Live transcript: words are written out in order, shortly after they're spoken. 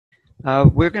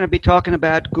We're going to be talking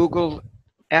about Google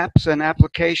apps and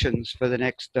applications for the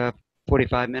next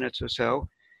 45 minutes or so.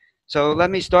 So let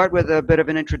me start with a bit of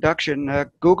an introduction.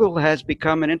 Google has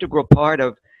become an integral part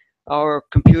of our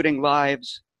computing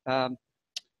lives.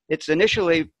 It's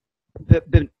initially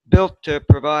been built to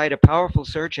provide a powerful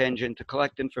search engine to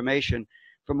collect information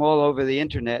from all over the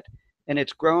internet, and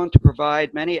it's grown to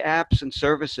provide many apps and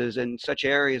services in such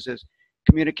areas as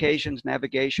communications,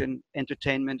 navigation,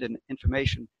 entertainment, and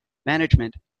information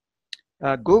management.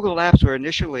 Google Apps were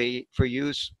initially for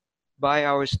use by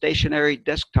our stationary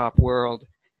desktop world,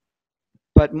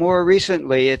 but more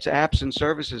recently, its apps and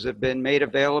services have been made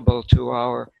available to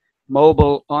our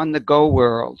mobile on-the-go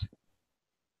world.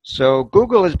 So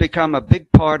Google has become a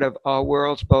big part of our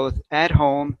worlds, both at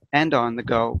home and on the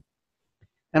go.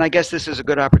 And I guess this is a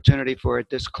good opportunity for a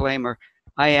disclaimer.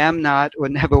 I am not, or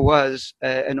never was,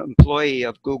 an employee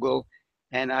of Google,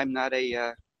 and I'm not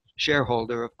a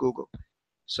shareholder of Google.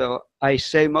 So I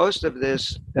say most of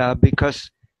this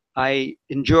because I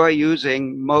enjoy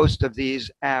using most of these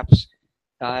apps,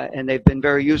 and they've been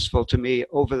very useful to me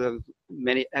after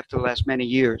the last many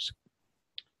years.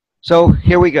 So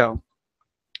here we go.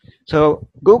 So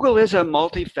Google is a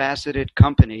multifaceted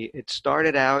company. It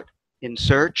started out in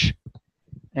search,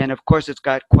 and of course, it's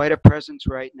got quite a presence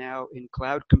right now in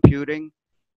cloud computing.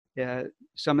 Uh,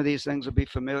 some of these things will be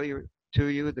familiar to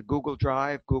you: the Google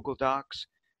Drive, Google Docs,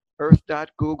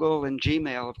 Earth.Google, and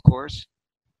Gmail, of course.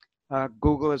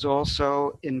 Google is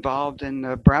also involved in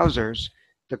browsers.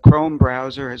 The Chrome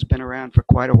browser has been around for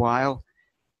quite a while,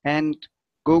 and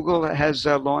Google has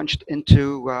launched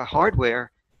into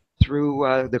hardware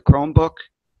through the Chromebook,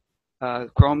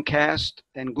 Chromecast,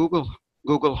 and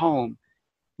Google Home,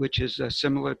 which is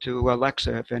similar to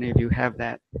Alexa, if any of you have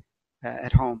that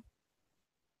at home.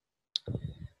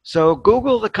 So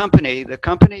Google, the company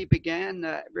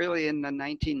began really in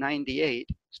 1998,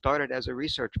 started as a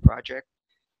research project.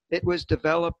 It was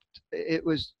developed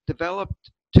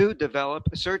to develop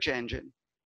a search engine.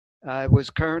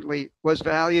 Was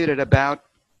valued at about,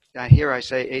 here I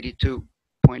say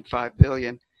 82.5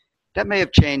 billion. That may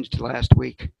have changed last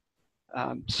week.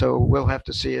 So we'll have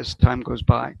to see as time goes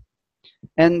by.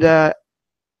 And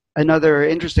another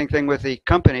interesting thing with the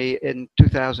company, in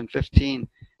 2015,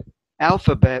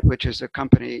 Alphabet, which is a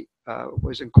company,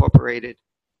 was incorporated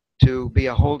to be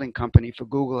a holding company for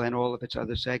Google and all of its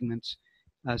other segments.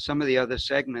 Some of the other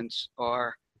segments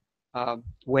are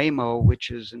Waymo, which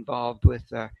is involved with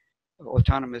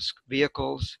autonomous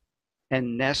vehicles,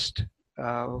 and Nest,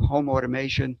 home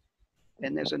automation.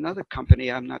 And there's another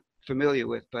company I'm not familiar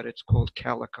with, but it's called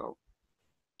Calico.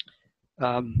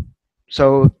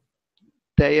 So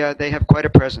they have quite a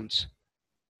presence.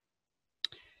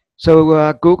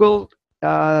 So Google,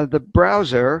 the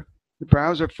browser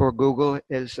for Google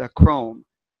is Chrome.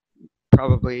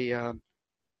 Probably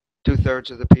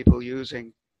 2/3 of the people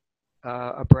using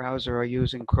a browser are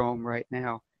using Chrome right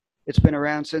now. It's been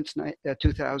around since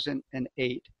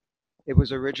 2008. It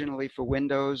was originally for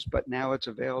Windows, but now it's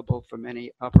available for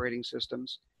many operating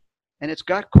systems. And it's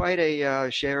got quite a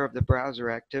share of the browser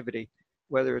activity,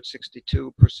 whether it's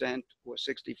 62% or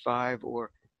 65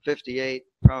 or 58,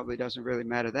 probably doesn't really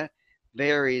matter. That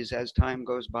varies as time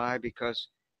goes by because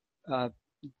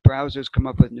browsers come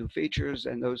up with new features,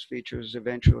 and those features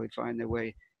eventually find their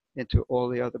way into all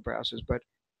the other browsers. But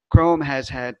Chrome has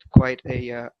had quite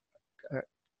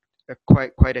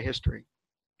quite a history.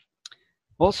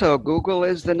 Also, Google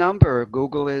is the number.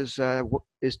 Google is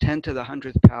 10 to the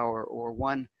 100th power, or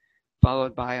 1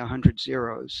 followed by 100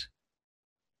 zeros.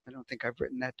 I don't think I've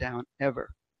written that down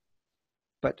ever,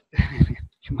 but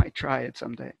you might try it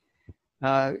someday.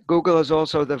 Google is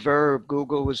also the verb.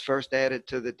 Google was first added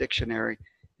to the dictionary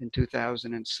in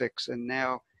 2006, and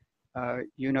now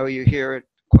you hear it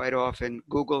quite often.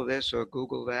 Google this or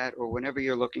Google that, or whenever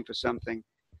you're looking for something,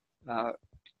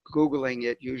 Googling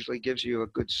it usually gives you a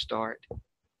good start.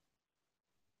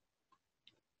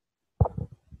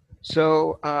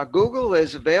 So Google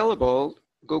is available.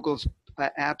 Google's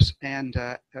apps and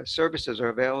services are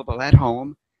available at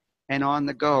home and on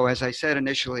the go. As I said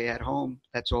initially, at home,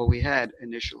 that's all we had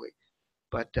initially.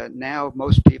 But now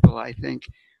most people, I think,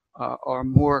 are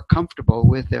more comfortable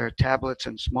with their tablets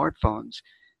and smartphones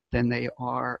than they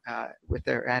are with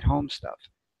their at-home stuff.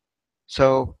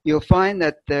 So you'll find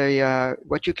that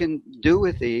what you can do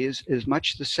with these is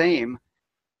much the same,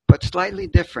 but slightly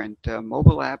different.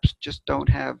 Mobile apps just don't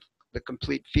have the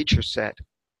complete feature set.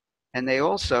 And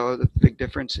the big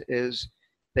difference is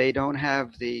they don't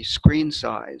have the screen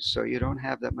size, so you don't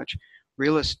have that much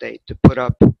real estate to put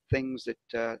up things that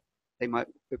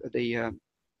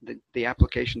the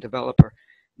application developer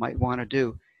might want to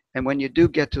do. And when you do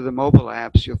get to the mobile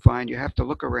apps, you'll find you have to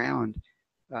look around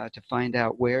to find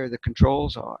out where the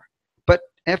controls are. But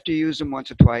after you use them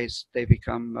once or twice, they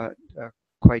become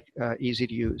quite easy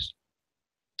to use.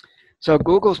 So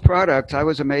Google's products, I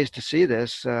was amazed to see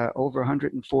this, over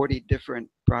 140 different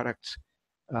products,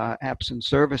 apps and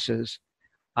services.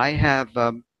 I have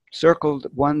circled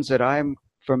ones that I'm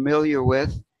familiar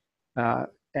with, uh,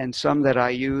 and some that I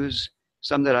use,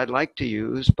 some that I'd like to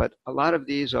use, but a lot of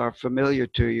these are familiar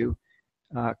to you.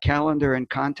 Calendar and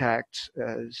contacts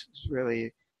is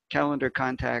really, calendar,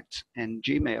 contacts, and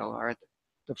Gmail are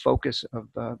the focus of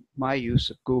my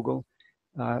use of Google.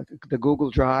 The Google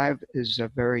Drive is a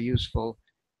very useful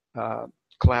uh,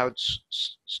 cloud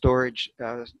storage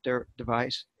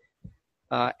device.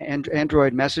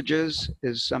 Android Messages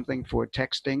is something for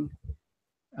texting.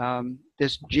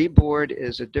 This Gboard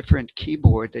is a different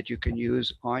keyboard that you can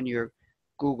use on your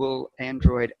Google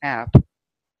Android app.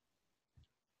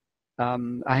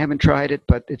 I haven't tried it,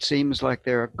 but it seems like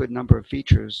there are a good number of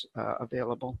features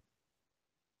available.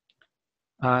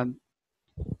 Um,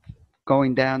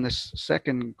 Going down this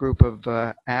second group of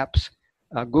apps,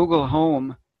 Google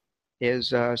Home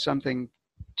is something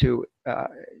to that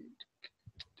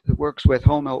works with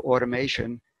home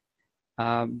automation.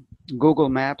 Google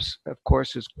Maps, of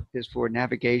course, is for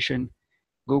navigation.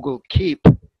 Google Keep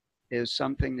is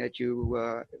something that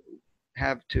you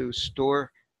have to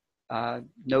store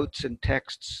notes and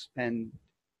texts and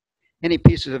any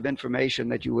pieces of information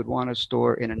that you would want to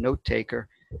store in a note taker.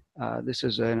 This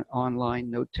is an online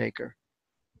note taker.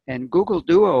 And Google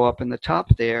Duo up in the top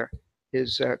there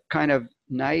is kind of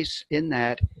nice in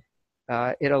that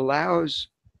it allows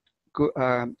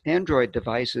Android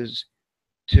devices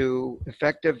to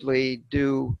effectively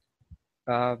do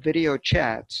video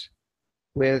chats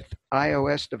with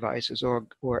iOS devices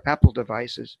or Apple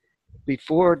devices.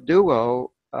 Before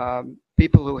Duo,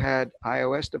 people who had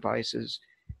iOS devices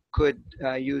could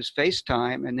use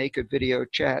FaceTime and they could video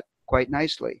chat quite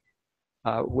nicely.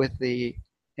 With the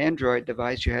Android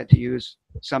device, you had to use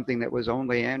something that was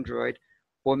only Android,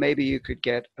 or maybe you could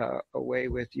get away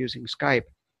with using Skype.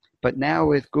 But now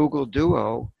with Google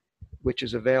Duo, which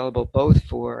is available both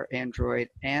for Android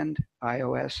and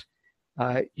iOS,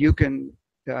 you can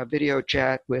video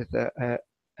chat with an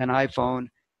iPhone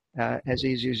as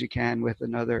easy as you can with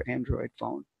another Android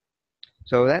phone.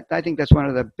 So that, I think that's one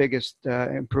of the biggest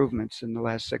improvements in the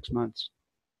last 6 months.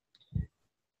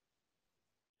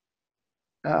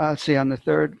 Let's see, on the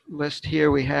third list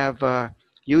here we have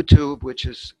YouTube, which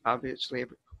is obviously,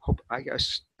 I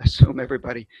assume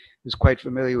everybody is quite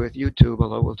familiar with YouTube,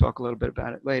 although we'll talk a little bit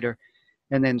about it later.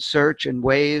 And then search and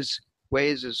Waze.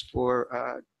 Waze is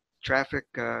for traffic.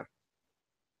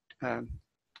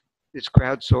 It's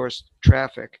crowdsourced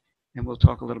traffic, and we'll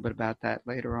talk a little bit about that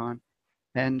later on.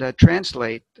 And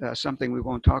Translate, something we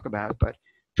won't talk about, but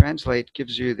Translate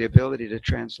gives you the ability to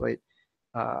translate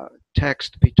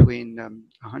text between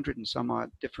 100 and some odd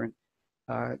different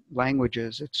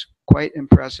languages. It's quite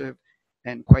impressive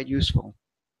and quite useful.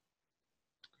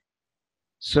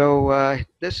 So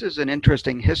this is an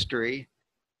interesting history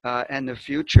and the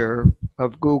future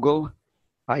of Google.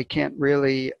 I can't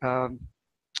really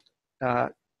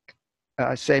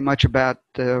say much about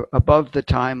the above the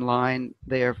timeline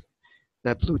there,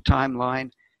 that blue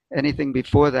timeline. Anything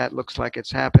before that looks like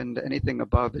it's happened. Anything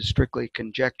above is strictly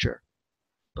conjecture.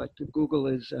 But Google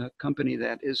is a company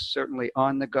that is certainly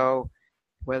on the go.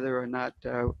 Whether or not,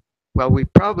 well, we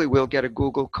probably will get a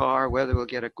Google car. Whether we'll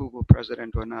get a Google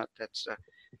president or not, that's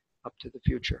up to the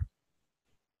future.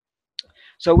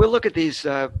 So we'll look at these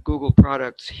Google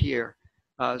products here.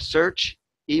 Search,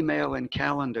 email, and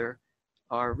calendar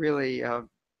are really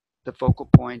the focal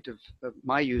point of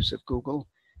my use of Google.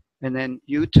 And then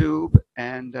YouTube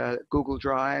and Google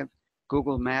Drive,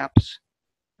 Google Maps,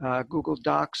 Google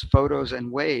Docs, Photos,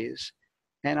 and Waze.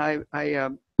 And I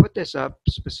put this up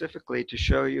specifically to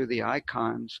show you the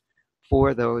icons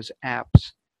for those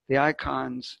apps. The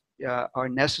icons are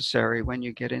necessary when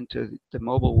you get into the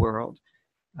mobile world.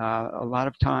 A lot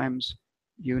of times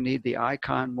you need the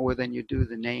icon more than you do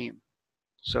the name.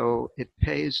 So it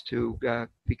pays to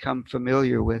become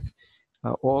familiar with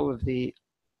all of the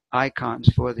icons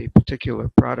for the particular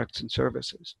products and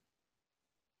services.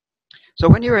 So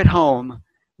when you're at home,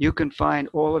 you can find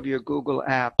all of your Google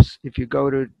apps if you go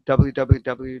to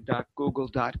www.google.com,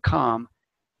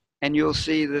 and you'll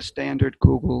see the standard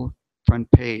Google front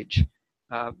page.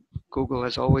 Google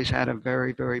has always had a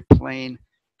very, very plain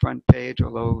front page,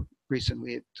 although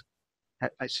recently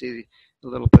I see a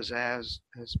little pizzazz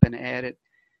has been added.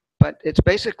 But it's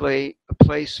basically a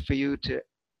place for you to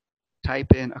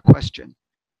type in a question.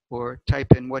 or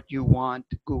type in what you want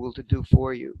Google to do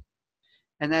for you.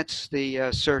 And that's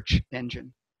the search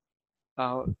engine.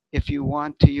 If you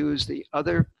want to use the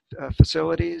other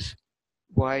facilities,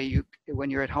 when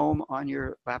you're at home on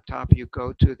your laptop, you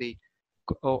go to the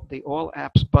All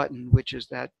Apps button, which is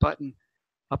that button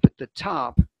up at the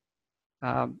top,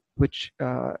 which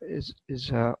this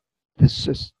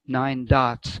is 9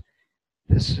 dots.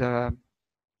 This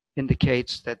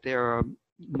indicates that there are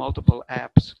multiple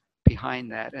apps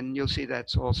behind that, and you'll see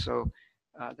that's also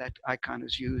that icon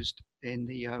is used in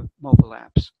the mobile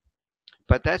apps.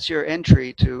 But that's your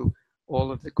entry to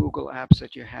all of the Google apps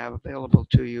that you have available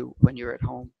to you when you're at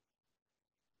home.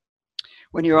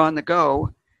 When you're on the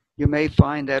go, you may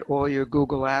find that all your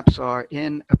Google apps are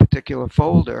in a particular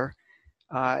folder.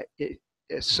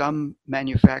 Some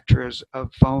manufacturers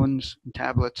of phones and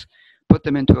tablets put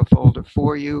them into a folder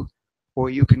for you, or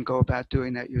you can go about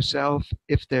doing that yourself.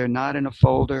 If they're not in a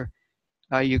folder,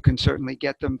 you can certainly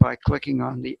get them by clicking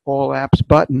on the All Apps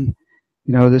button.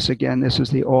 You know, this is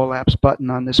the All Apps button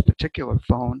on this particular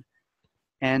phone.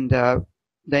 And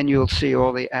then you'll see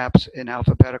all the apps in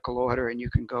alphabetical order, and you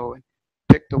can go and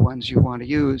pick the ones you want to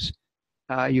use.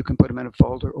 You can put them in a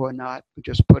folder or not.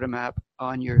 Just put them up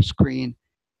on your screen,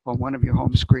 on one of your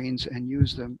home screens, and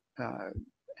use them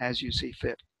as you see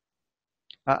fit.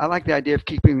 I like the idea of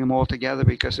keeping them all together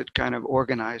because it kind of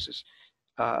organizes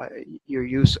your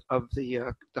use of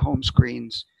the home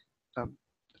screen's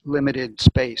limited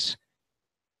space.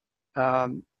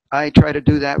 I try to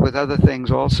do that with other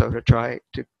things also, to try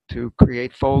to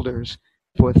create folders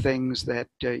for things that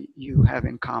you have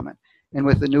in common. And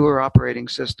with the newer operating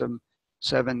system,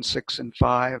 7, 6, and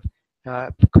 5,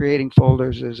 creating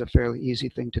folders is a fairly easy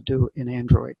thing to do in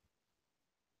Android.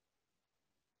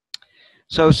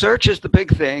 So search is the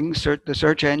big thing. The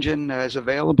search engine is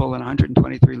available in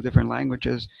 123 different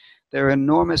languages. There are an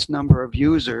enormous number of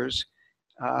users.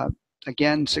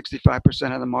 Again,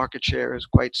 65% of the market share is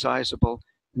quite sizable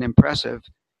and impressive.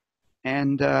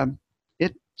 And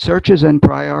it searches and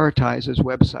prioritizes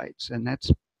websites, and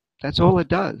that's all it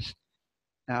does,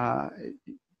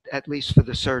 at least for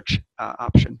the search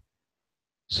option.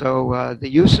 So the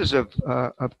uses of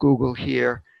Google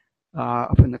here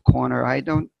up in the corner,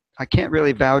 I can't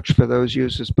really vouch for those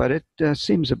uses, but it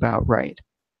seems about right.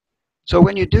 So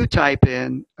when you do type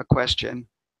in a question,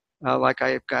 like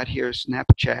I've got here,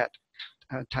 Snapchat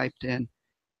typed in,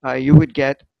 you would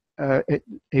get a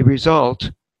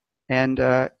result, and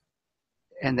the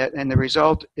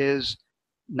result is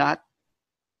not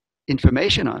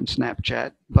information on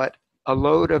Snapchat, but a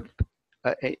load of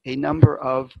a number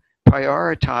of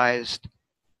prioritized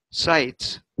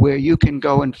sites where you can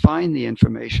go and find the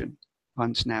information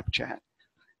on Snapchat.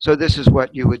 So this is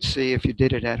what you would see if you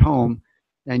did it at home,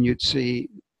 and you'd see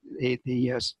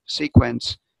the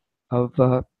sequence of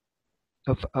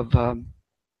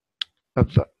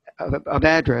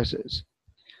addresses.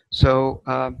 So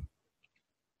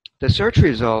the search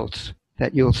results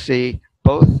that you'll see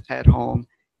both at home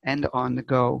and on the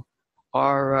go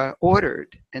are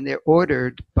ordered, and they're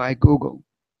ordered by Google.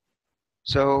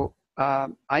 So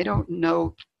I don't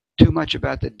know too much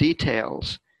about the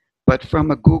details, but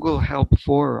from a Google Help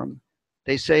forum,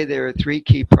 they say there are 3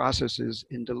 key processes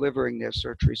in delivering their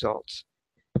search results.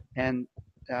 And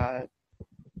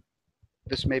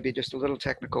this may be just a little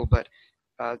technical, but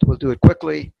we'll do it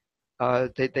quickly.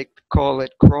 They call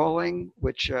it crawling,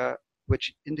 which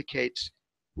indicates,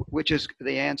 which is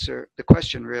the answer, the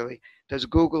question really, does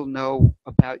Google know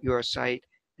about your site,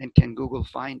 and can Google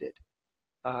find it?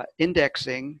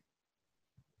 Indexing,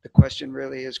 the question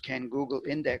really is, can Google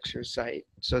index your site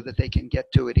so that they can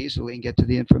get to it easily and get to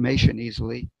the information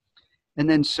easily? And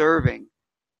then serving,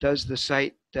 does the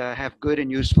site have good and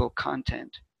useful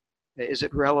content? Is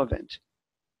it relevant?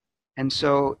 And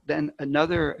so then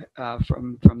another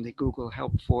from the Google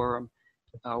Help Forum,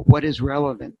 what is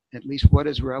relevant, at least what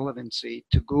is relevancy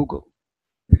to Google?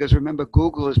 Because remember,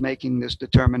 Google is making this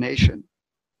determination.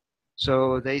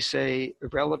 So they say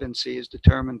relevancy is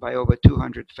determined by over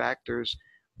 200 factors,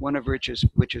 one of which is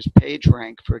page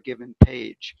rank for a given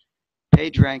page.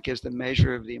 Page rank is the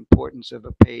measure of the importance of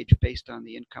a page based on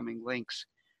the incoming links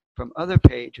from other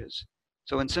pages.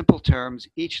 So in simple terms,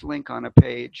 each link on a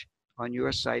page on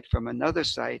your site from another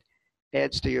site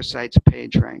adds to your site's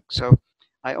page rank. So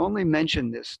I only mention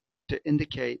this to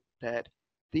indicate that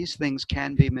these things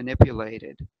can be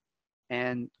manipulated,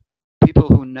 and people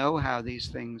who know how these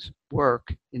things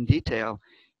work in detail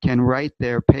can write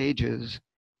their pages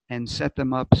and set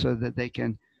them up so that they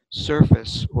can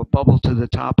surface or bubble to the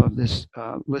top of this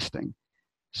listing.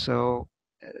 So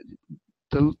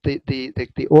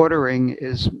the ordering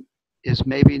is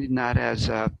maybe not as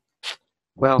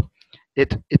Well,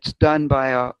 it's done by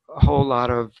a whole lot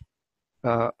of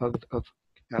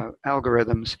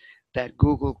algorithms that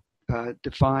Google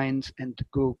defines and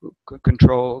Google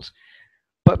controls.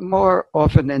 But more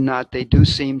often than not, they do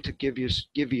seem to give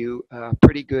you a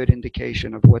pretty good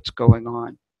indication of what's going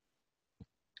on.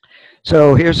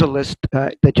 So here's a list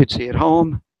that you'd see at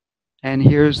home, and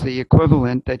here's the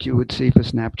equivalent that you would see for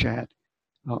Snapchat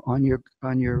on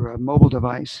your mobile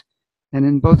device. And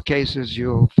in both cases,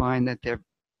 you'll find that they're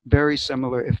very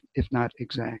similar, if not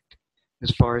exact,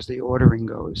 as far as the ordering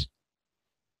goes.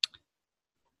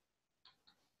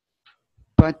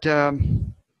 But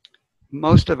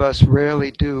most of us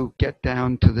rarely do get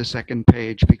down to the second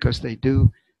page because they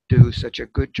do such a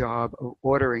good job of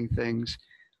ordering things.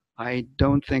 I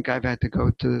don't think I've had to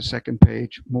go to the second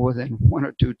page more than one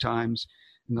or two times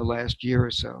in the last year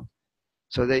or so.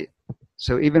 So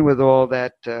so even with all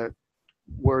that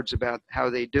words about how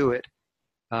they do it,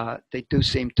 they do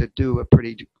seem to do a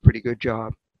pretty good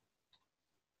job.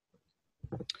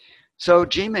 So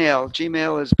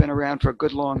Gmail has been around for a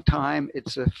good long time.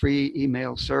 It's a free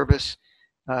email service.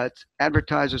 It's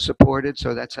advertiser supported,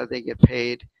 so that's how they get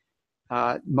paid.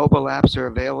 Mobile apps are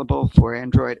available for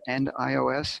Android and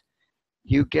iOS.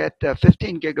 You get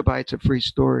 15 gigabytes of free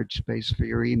storage space for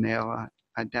your email.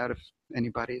 I doubt if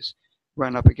anybody's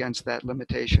run up against that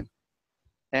limitation.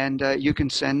 And you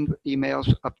can send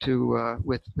emails up to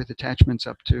with attachments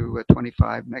up to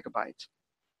 25 megabytes.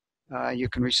 You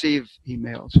can receive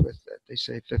emails with, they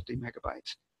say, 50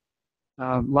 megabytes.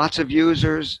 Lots of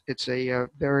users. It's a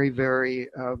very, very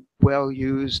well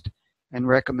used and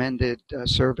recommended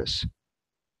service.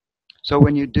 So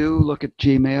when you do look at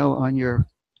Gmail on your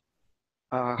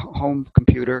home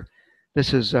computer,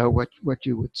 this is what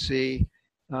you would see.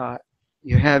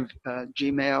 You have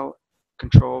Gmail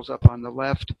controls up on the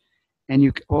left, and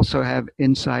you also have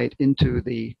insight into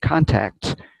the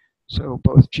contacts. So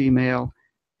both Gmail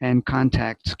and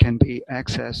contacts can be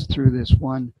accessed through this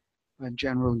one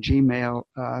general Gmail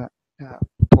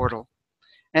portal.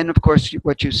 And of course,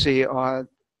 what you see are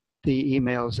the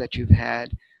emails that you've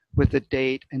had with the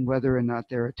date and whether or not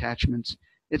they're attachments.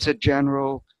 It's a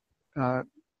general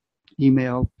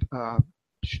email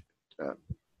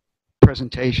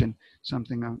presentation,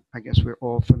 something I guess we're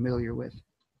all familiar with.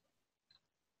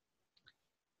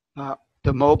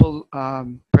 The mobile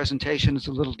presentation is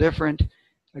a little different.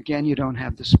 Again, you don't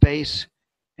have the space,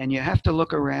 and you have to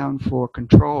look around for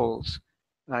controls.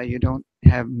 You don't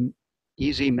have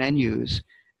easy menus.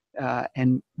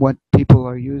 And what people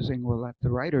are using, well, that the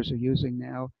writers are using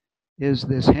now, is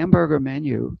this hamburger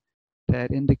menu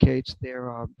that indicates there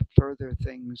are further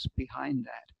things behind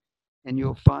that. And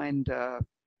you'll find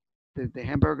the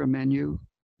hamburger menu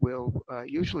will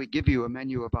usually give you a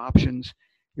menu of options.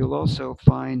 You'll also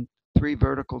find 3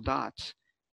 vertical dots,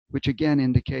 which again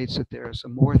indicates that there are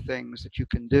some more things that you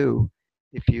can do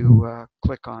if you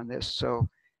click on this. So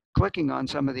clicking on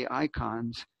some of the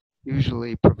icons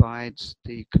usually provides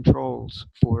the controls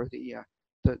for the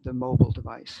mobile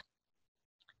device.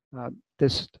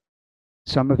 This,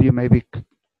 some of you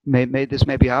this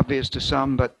may be obvious to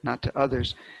some, but not to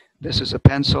others. This is a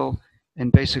pencil,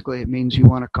 and basically it means you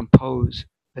want to compose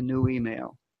a new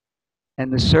email.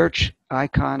 And the search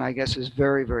icon, I guess, is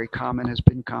very, very common, has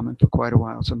been common for quite a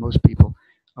while. So most people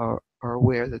are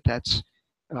aware that that's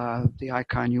the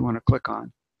icon you want to click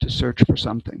on to search for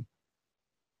something.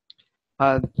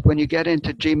 When you get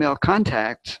into Gmail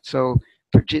contacts, so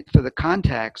for the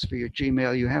contacts for your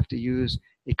Gmail, you have to use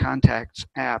a contacts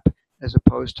app as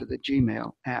opposed to the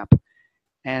Gmail app.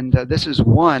 And this is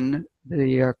one,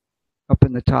 up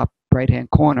in the top right-hand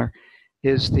corner,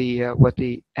 is what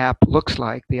the app looks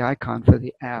like, the icon for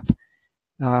the app.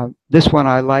 This one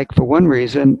I like for one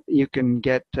reason. You can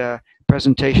get a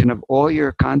presentation of all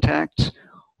your contacts,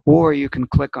 or you can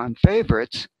click on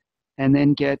favorites and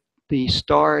then get the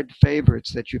starred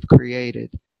favorites that you've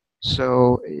created.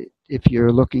 So if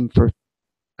you're looking for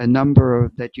a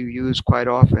number that you use quite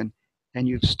often and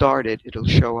you've starred it, it'll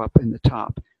show up in the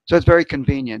top. So it's very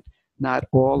convenient. Not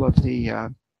all of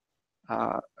the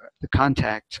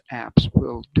contacts apps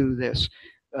will do this.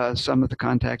 Some of the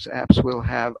contacts apps will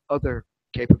have other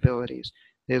capabilities.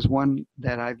 There's one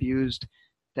that I've used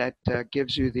that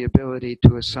gives you the ability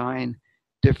to assign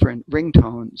different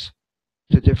ringtones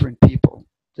to different people.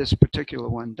 This particular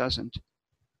one doesn't.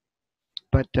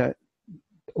 But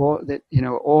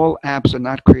all apps are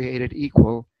not created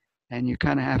equal, and you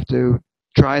kind of have to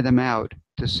try them out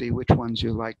to see which ones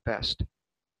you like best.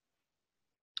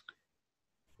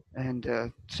 And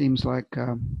it seems like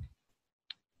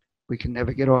we can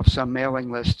never get off some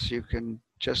mailing lists. You can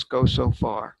just go so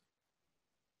far.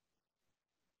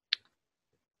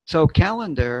 So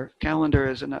Calendar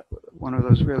is one of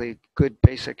those really good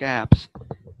basic apps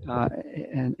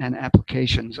and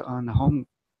applications on the home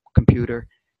computer.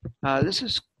 This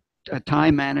is a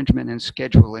time management and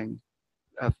scheduling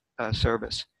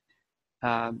service.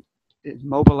 Um,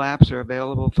 Mobile apps are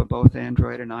available for both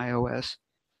Android and iOS,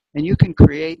 and you can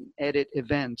create and edit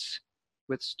events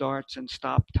with starts and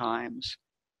stop times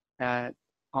uh,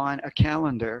 on a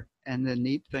calendar. And the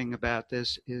neat thing about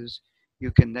this is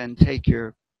you can then take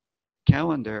your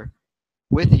calendar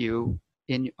with you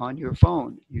on your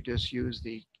phone. You just use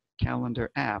the calendar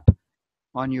app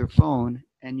on your phone,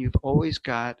 and you've always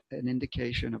got an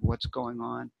indication of what's going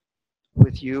on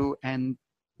with you and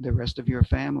the rest of your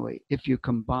family if you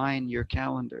combine your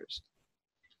calendars.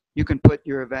 You can put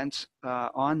your events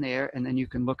on there, and then you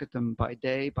can look at them by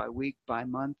day, by week, by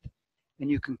month, and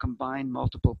you can combine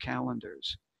multiple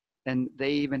calendars. And they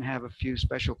even have a few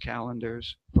special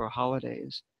calendars for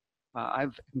holidays.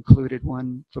 I've included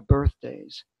one for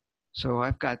birthdays. So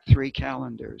I've got 3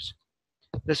 calendars.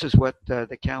 This is what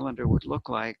the calendar would look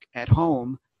like at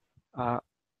home. Uh,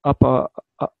 up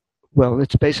well,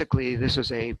 it's basically, this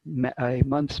is a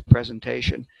month's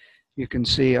presentation. You can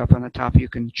see up on the top, you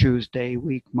can choose day,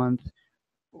 week, month,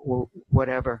 or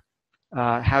whatever,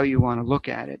 how you want to look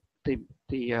at it.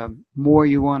 The more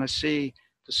you want to see,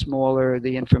 the smaller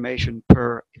the information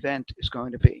per event is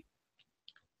going to be.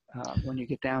 When you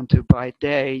get down to by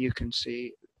day, you can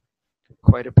see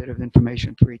quite a bit of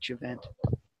information for each event.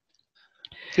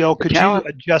 Phil, could you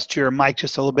adjust your mic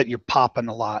just a little bit? You're popping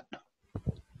a lot.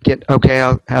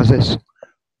 Okay, how's this?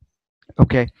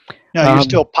 Okay. No, you're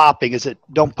still popping.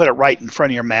 Don't put it right in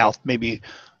front of your mouth. Maybe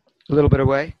a little bit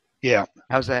away? Yeah.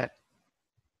 How's that?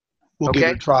 We'll give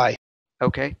it a try.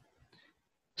 Okay.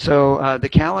 So the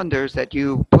calendars that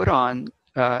you put on,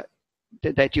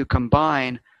 that you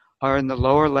combine, are in the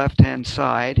lower left-hand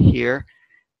side here.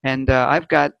 And I've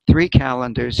got 3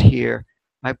 calendars here.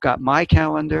 I've got my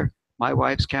calendar, my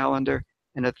wife's calendar,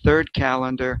 and a third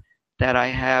calendar that I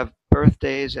have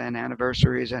birthdays and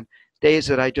anniversaries and days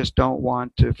that I just don't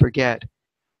want to forget.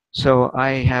 So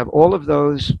I have all of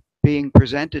those being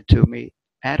presented to me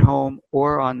at home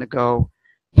or on the go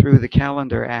through the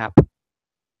calendar app.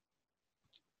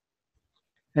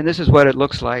 And this is what it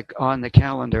looks like on the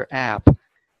calendar app.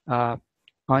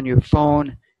 On your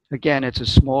phone, again, it's a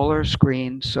smaller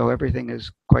screen, so everything is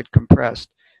quite compressed.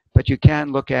 But you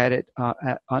can look at it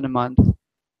on a month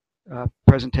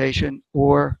presentation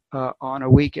or on a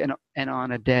week and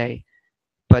on a day.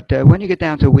 But when you get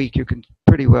down to a week, you can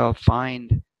pretty well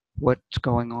find what's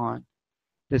going on.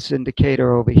 This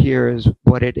indicator over here is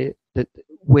what it is,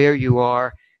 where you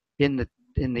are in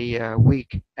the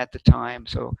week at the time.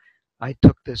 So I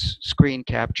took this screen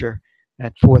capture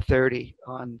at 4:30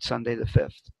 on Sunday the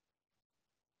 5th.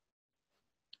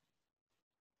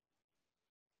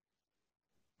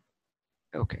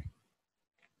 Okay.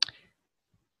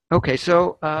 Okay,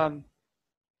 so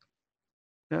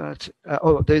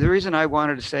the reason I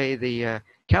wanted to say the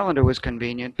calendar was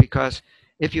convenient, because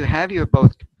if you have your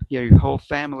whole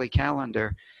family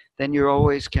calendar, then you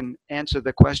always can answer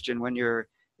the question when you're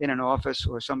in an office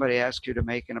or somebody asks you to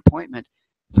make an appointment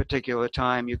at a particular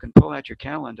time. You can pull out your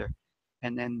calendar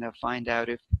and then find out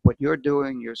if what you're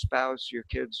doing, your spouse, your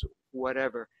kids,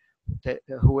 whatever,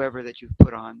 whoever that you've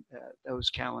put on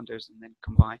those calendars, and then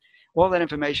combine. All that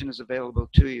information is available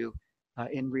to you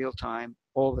in real time,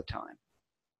 all the time.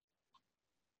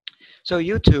 So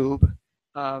YouTube,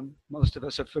 most of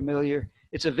us are familiar.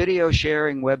 It's a video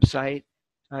sharing website.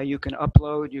 You can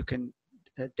upload, you can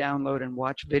download and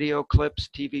watch video clips,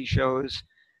 TV shows,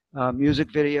 music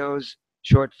videos,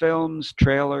 short films,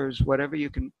 trailers, whatever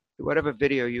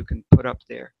video you can put up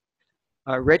there.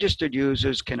 Registered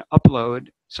users can upload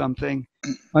something.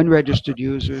 Unregistered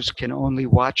users can only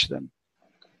watch them.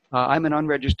 I'm an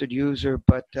unregistered user,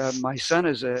 but my son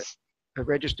is a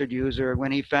registered user.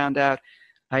 When he found out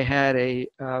I had a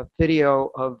video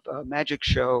of a magic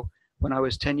show when I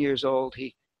was 10 years old,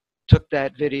 he took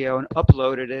that video and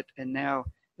uploaded it, and now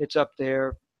it's up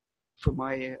there for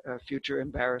my future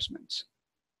embarrassments.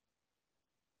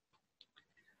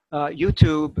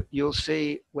 YouTube, you'll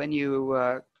see when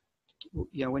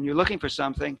when you're looking for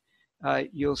something,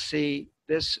 you'll see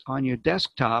this on your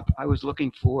desktop. I was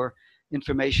looking for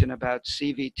information about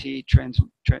CVT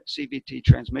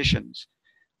transmissions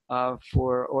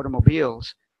for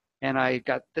automobiles, and I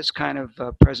got this kind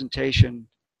of presentation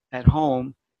at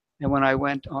home. And when I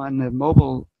went on the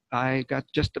mobile, I got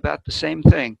just about the same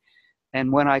thing.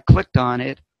 And when I clicked on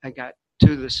it, I got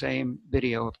to the same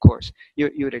video. Of course,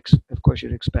 you'd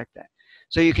expect that.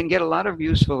 So you can get a lot of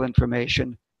useful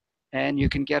information, and you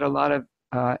can get a lot of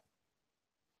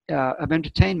of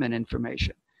entertainment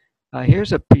information.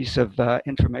 Here's a piece of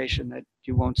information that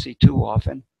you won't see too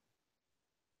often.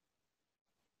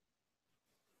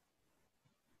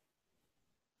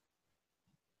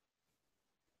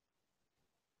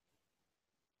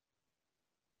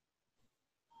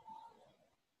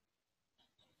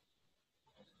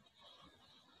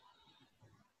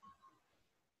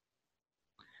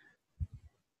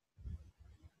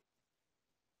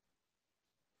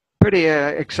 Pretty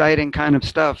exciting kind of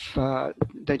stuff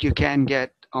that you can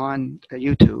get on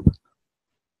YouTube.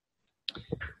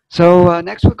 So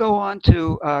next we'll go on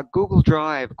to Google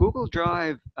Drive. Google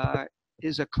Drive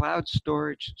is a cloud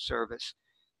storage service.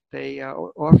 They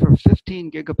offer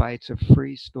 15 gigabytes of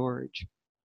free storage.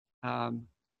 Um,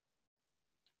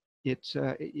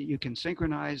 you can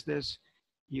synchronize this.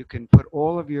 You can put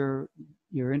all of your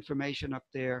information up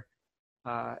there.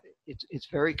 Uh, it's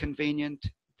very convenient.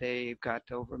 They've got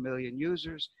over 1 million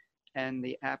users, and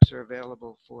the apps are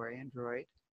available for Android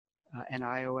and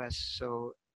iOS,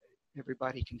 so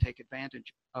everybody can take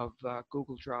advantage of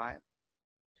Google Drive.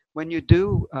 When you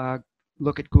do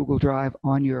look at Google Drive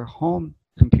on your home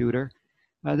computer,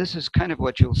 this is kind of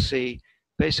what you'll see.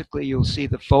 Basically, you'll see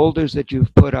the folders that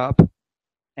you've put up,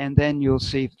 and then you'll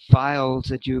see files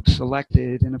that you've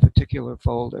selected in a particular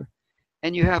folder.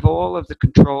 And you have all of the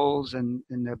controls and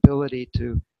the ability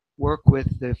to work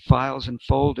with the files and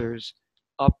folders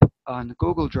up on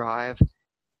Google Drive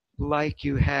like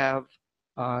you have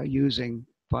using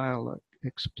File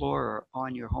Explorer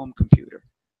on your home computer.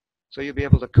 So you'll be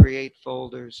able to create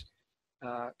folders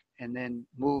and then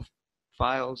move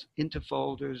files into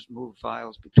folders, move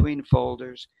files between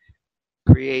folders,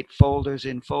 create folders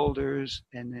in folders,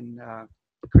 and then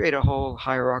create a whole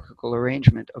hierarchical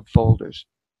arrangement of folders.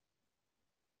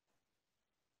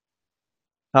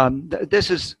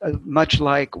 This is much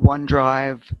like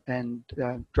OneDrive and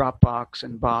Dropbox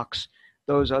and Box.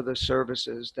 Those are the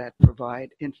services that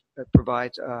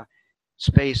provides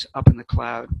space up in the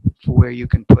cloud for where you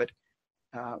can put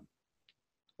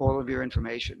all of your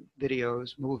information,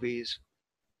 videos, movies,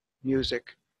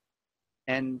 music.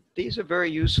 And these are very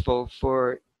useful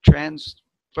for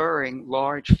transferring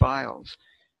large files.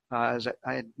 As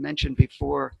I had mentioned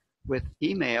before, with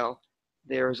email,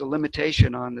 there is a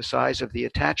limitation on the size of the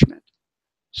attachment.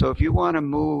 So if you want to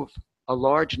move a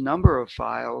large number of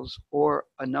files or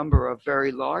a number of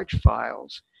very large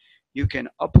files, you can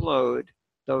upload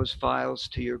those files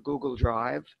to your Google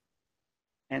Drive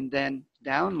and then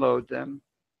download them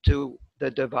to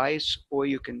the device, or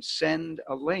you can send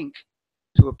a link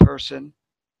to a person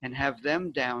and have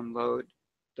them download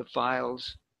the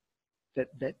files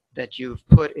that you've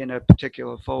put in a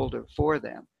particular folder for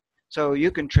them. So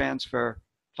you can transfer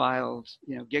files,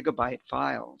 gigabyte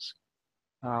files,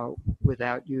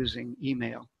 without using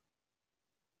email.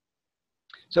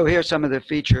 So here's some of the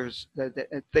features,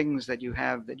 things that you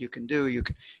have that you can do. You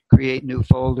can create new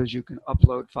folders, you can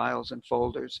upload files and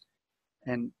folders,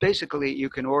 and basically you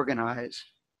can organize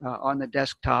on the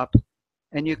desktop,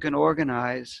 and you can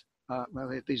organize,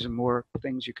 well, these are more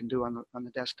things you can do on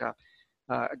the desktop.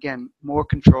 Again, more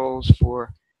controls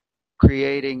for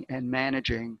creating and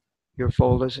managing your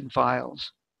folders and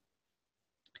files.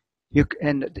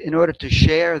 And in order to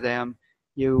share them,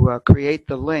 you create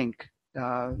the link.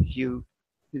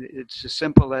 It's as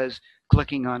simple as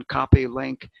clicking on copy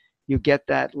link. You get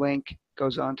that link,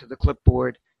 goes onto the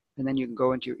clipboard, and then you can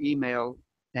go into your email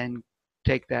and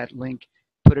take that link,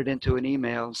 put it into an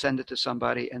email, send it to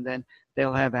somebody, and then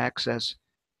they'll have access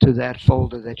to that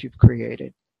folder that you've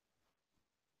created.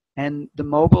 And the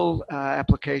mobile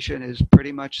application is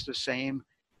pretty much the same.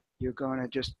 You're going to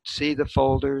just see the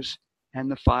folders and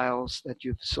the files that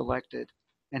you've selected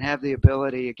and have the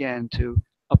ability, again, to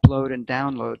upload and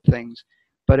download things.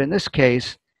 But in this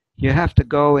case, you have to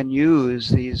go and use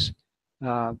these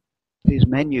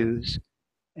menus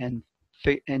and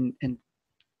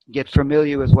get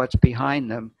familiar with what's behind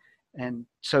them, and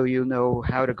so you know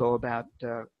how to go about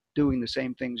doing the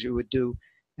same things you would do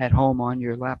at home on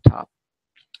your laptop.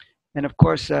 And of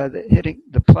course, hitting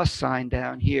the plus sign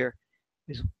down here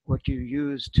is what you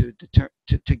use to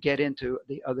get into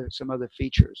some other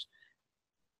features.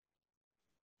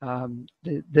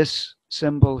 This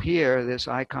symbol here, this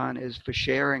icon, is for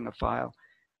sharing a file.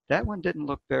 That one didn't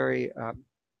look very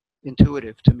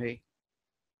intuitive to me.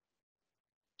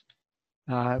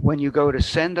 When you go to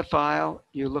send a file,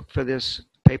 you look for this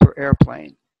paper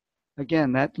airplane.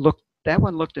 Again, that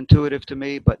one looked intuitive to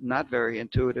me, but not very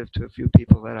intuitive to a few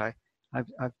people that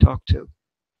I've talked to.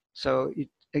 So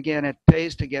again, it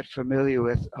pays to get familiar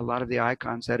with a lot of the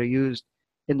icons that are used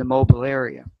in the mobile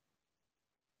area.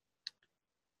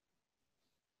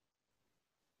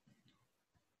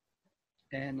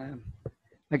 And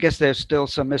I guess there's still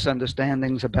some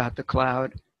misunderstandings about the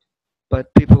cloud,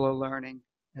 but people are learning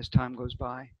as time goes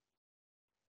by.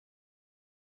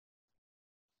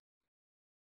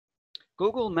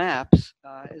 Google Maps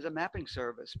is a mapping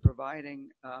service providing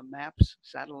maps,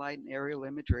 satellite and aerial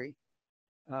imagery,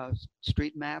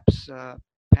 street maps,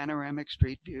 panoramic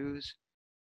street views,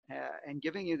 and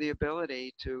giving you the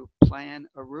ability to plan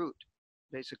a route,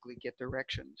 basically get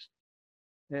directions.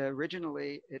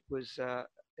 Originally, it was a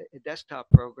desktop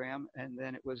program, and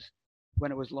then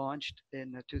when it was launched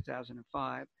in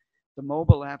 2005, the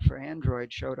mobile app for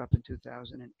Android showed up in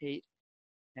 2008,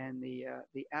 and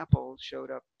the Apple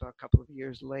showed up a couple of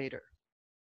years later.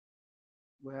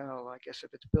 Well, I guess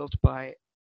if it's built by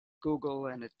Google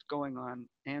and it's going on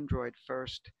Android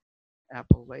first,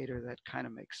 Apple later, that kind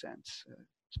of makes sense,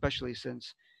 especially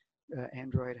since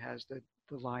Android has the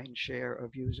lion's share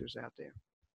of users out there.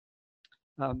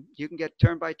 You can get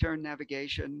turn-by-turn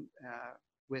navigation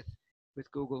with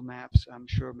Google Maps. I'm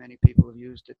sure many people have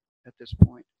used it at this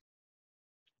point.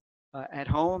 At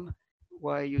home,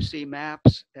 while you see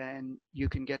maps and you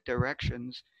can get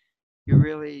directions, you're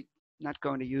really not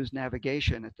going to use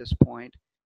navigation at this point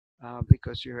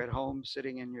because you're at home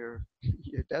sitting in your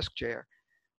desk chair.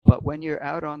 But when you're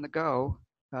out on the go,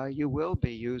 you will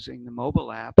be using the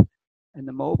mobile app, and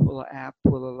the mobile app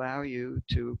will allow you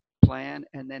to plan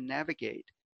and then navigate.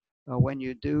 When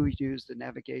you do use the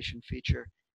navigation feature,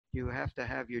 you have to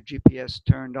have your GPS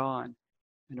turned on.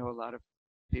 I know a lot of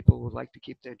people would like to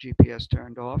keep their GPS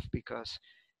turned off because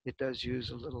it does use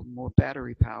a little more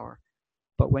battery power.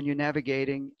 But when you're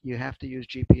navigating, you have to use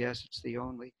GPS. It's the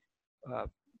only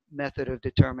method of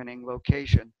determining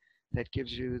location that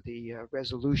gives you the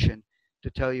resolution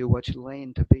to tell you which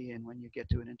lane to be in when you get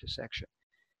to an intersection.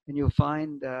 And you'll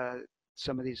find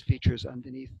some of these features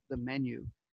underneath the menu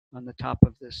on the top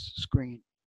of this screen.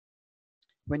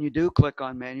 When you do click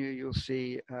on menu, you'll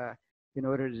see in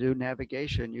order to do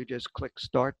navigation, you just click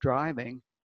Start Driving.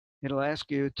 It'll ask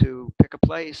you to pick a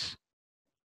place.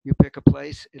 You pick a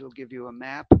place, it'll give you a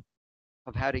map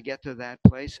of how to get to that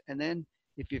place. And then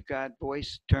if you've got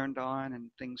voice turned on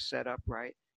and things set up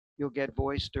right, you'll get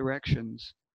voice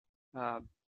directions,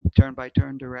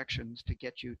 turn-by-turn directions to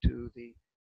get you to the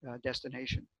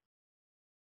destination.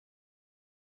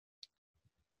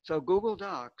 So Google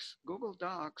Docs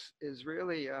is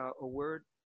really a word,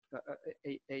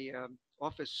 a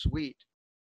Office suite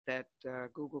that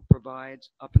Google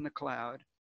provides up in the cloud.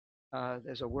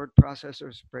 There's a word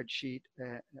processor, spreadsheet,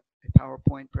 a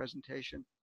PowerPoint presentation,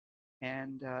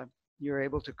 and you're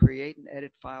able to create and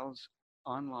edit files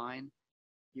online.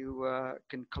 You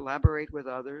can collaborate with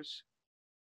others.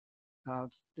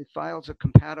 The files are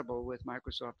compatible with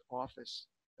Microsoft Office.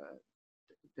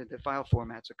 The file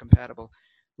formats are compatible,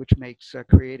 which makes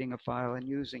creating a file and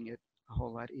using it a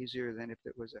whole lot easier than if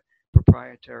it was a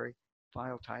proprietary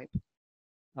file type.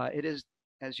 It is,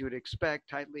 as you would expect,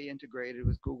 tightly integrated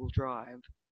with Google Drive,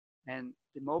 and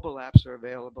the mobile apps are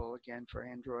available again for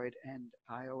Android and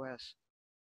iOS.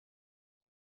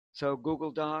 So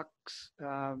Google Docs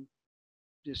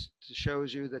just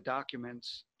shows you the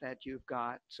documents that you've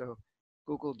got. So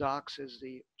Google Docs is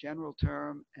the general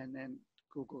term, and then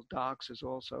Google Docs is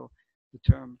also the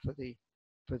term for the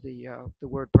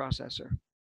word processor.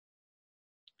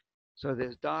 So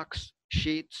there's Docs,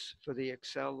 Sheets for the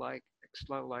Excel-like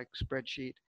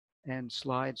spreadsheet, and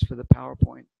Slides for the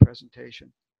PowerPoint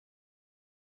presentation.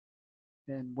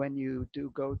 And when you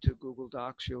do go to Google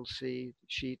Docs, you'll see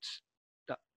Sheets,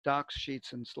 Docs,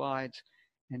 Sheets, and Slides,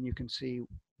 and you can see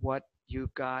what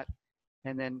you've got.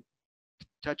 And then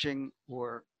touching,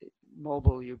 or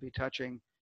mobile, you'll be touching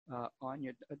on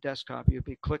your desktop, you'll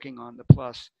be clicking on the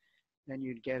plus, then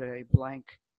you'd get a blank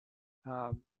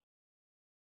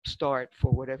start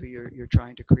for whatever you're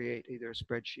trying to create, either a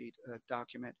spreadsheet, a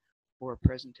document, or a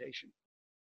presentation.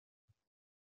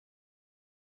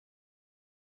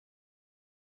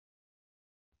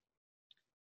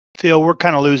 Phil, we're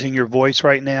kind of losing your voice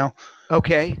right now.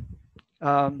 Okay.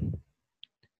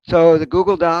 So the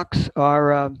Google Docs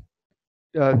are,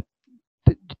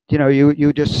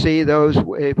 you just see those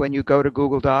when you go to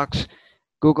Google Docs.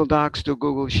 Google Docs to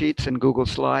Google Sheets and Google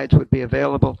Slides would be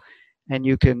available, and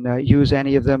you can use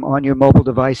any of them on your mobile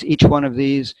device. Each one of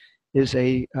these is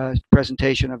a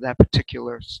presentation of that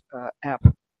particular app.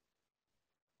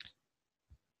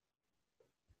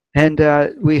 And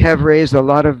we have raised a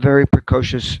lot of very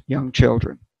precocious young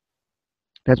children.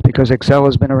 That's because Excel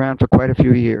has been around for quite a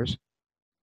few years.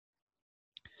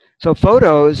 So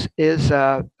Photos is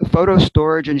a photo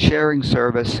storage and sharing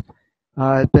service.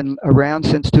 It's been around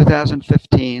since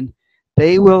 2015.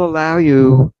 they will allow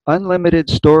you unlimited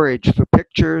storage for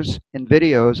pictures and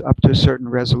videos up to a certain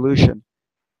resolution.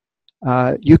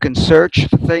 You can search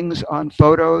for things on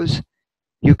photos.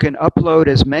 You can upload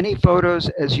as many photos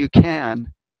as you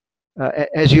can,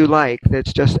 as you like.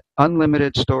 That's just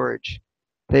unlimited storage.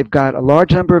 They've got a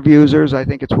large number of users. I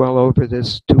think it's well over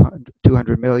this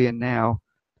 200 million now.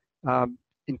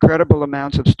 Incredible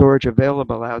amounts of storage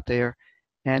available out there.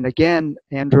 And again,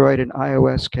 Android and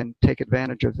iOS can take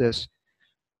advantage of this.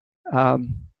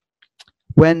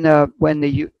 When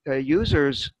the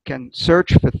users can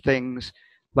search for things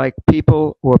like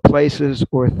people or places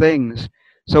or things.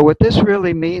 So what this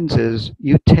really means is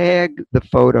you tag the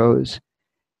photos,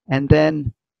 and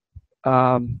then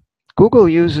Google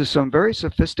uses some very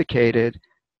sophisticated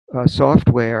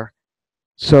software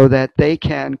so that they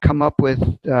can come up with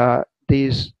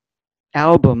these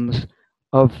albums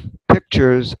of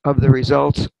pictures of the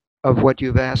results of what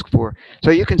you've asked for.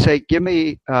 So you can say, give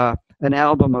me an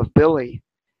album of Billy,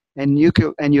 and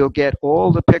you'll get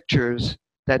all the pictures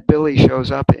that Billy shows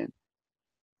up in,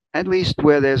 at least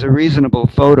where there's a reasonable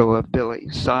photo of Billy.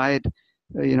 Side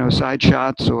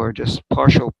shots or just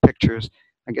partial pictures,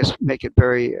 I guess, make it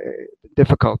very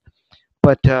difficult.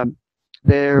 But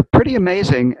they're pretty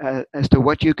amazing as to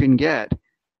what you can get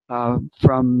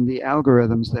from the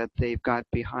algorithms that they've got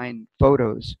behind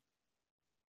photos.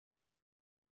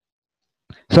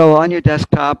 So on your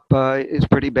desktop, it's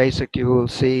pretty basic. You will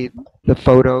see the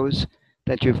photos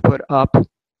that you've put up.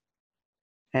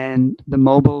 And the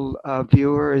mobile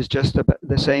viewer is just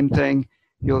the same thing.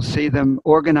 You'll see them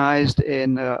organized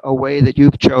in a way that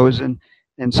you've chosen,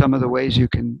 and some of the ways you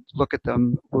can look at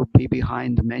them will be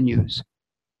behind the menus.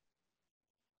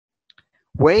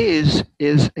 Waze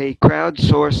is a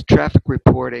crowdsourced traffic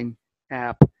reporting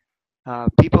app.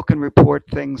 People can report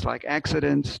things like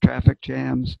accidents, traffic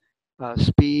jams,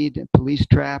 speed, police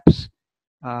traps.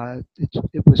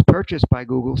 It was purchased by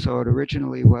Google, so it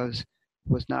originally was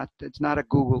not. It's not a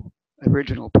Google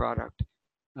original product.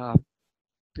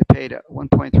 They paid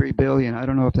 1.3 billion. I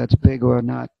don't know if that's big or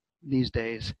not these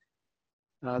days.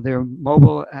 They're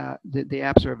mobile. The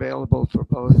apps are available for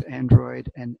both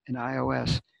Android and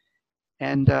iOS,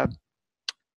 and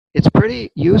it's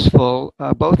pretty useful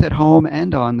both at home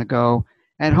and on the go.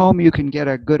 At home, you can get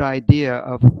a good idea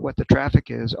of what the traffic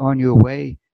is on your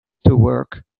way to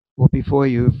work or before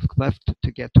you've left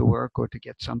to get to work or to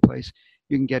get someplace.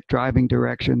 You can get driving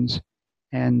directions.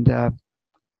 And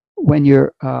when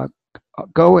you're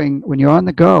when you're on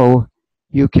the go,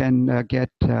 you can get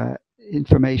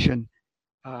information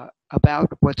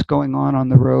about what's going on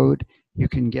the road. You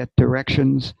can get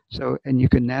directions, and you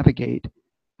can navigate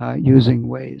using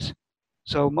Waze.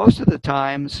 So most of the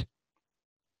times,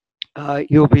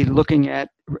 you'll be looking at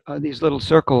these little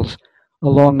circles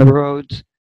along the roads,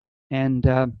 and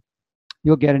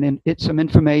you'll get some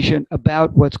information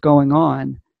about what's going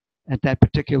on at that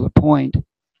particular point.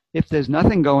 If there's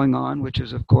nothing going on, which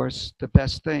is, of course, the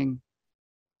best thing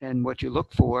and what you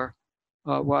look for,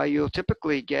 while you'll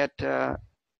typically get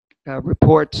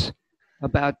reports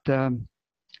about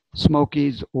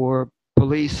smokies or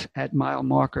police at mile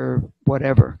marker,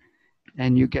 whatever,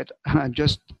 and you get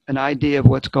just an idea of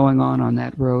what's going on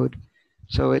that road.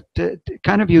 So it's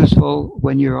kind of useful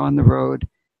when you're on the road,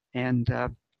 and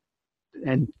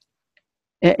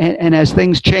as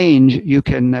things change, you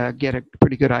can get a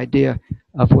pretty good idea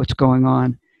of what's going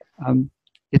on.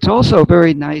 It's also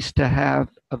very nice to have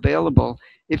available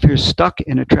if you're stuck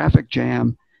in a traffic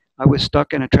jam. I was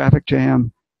stuck in a traffic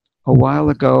jam a while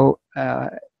ago.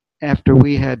 After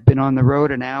we had been on the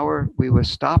road an hour, we were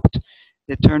stopped.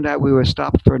 It turned out we were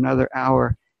stopped for another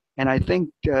hour. And I think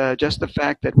just the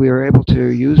fact that we were able to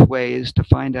use Waze to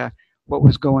find out what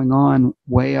was going on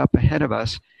way up ahead of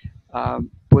us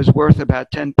was worth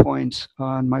about 10 points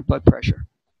on my blood pressure.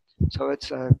 So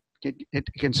it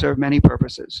can serve many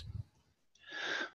purposes.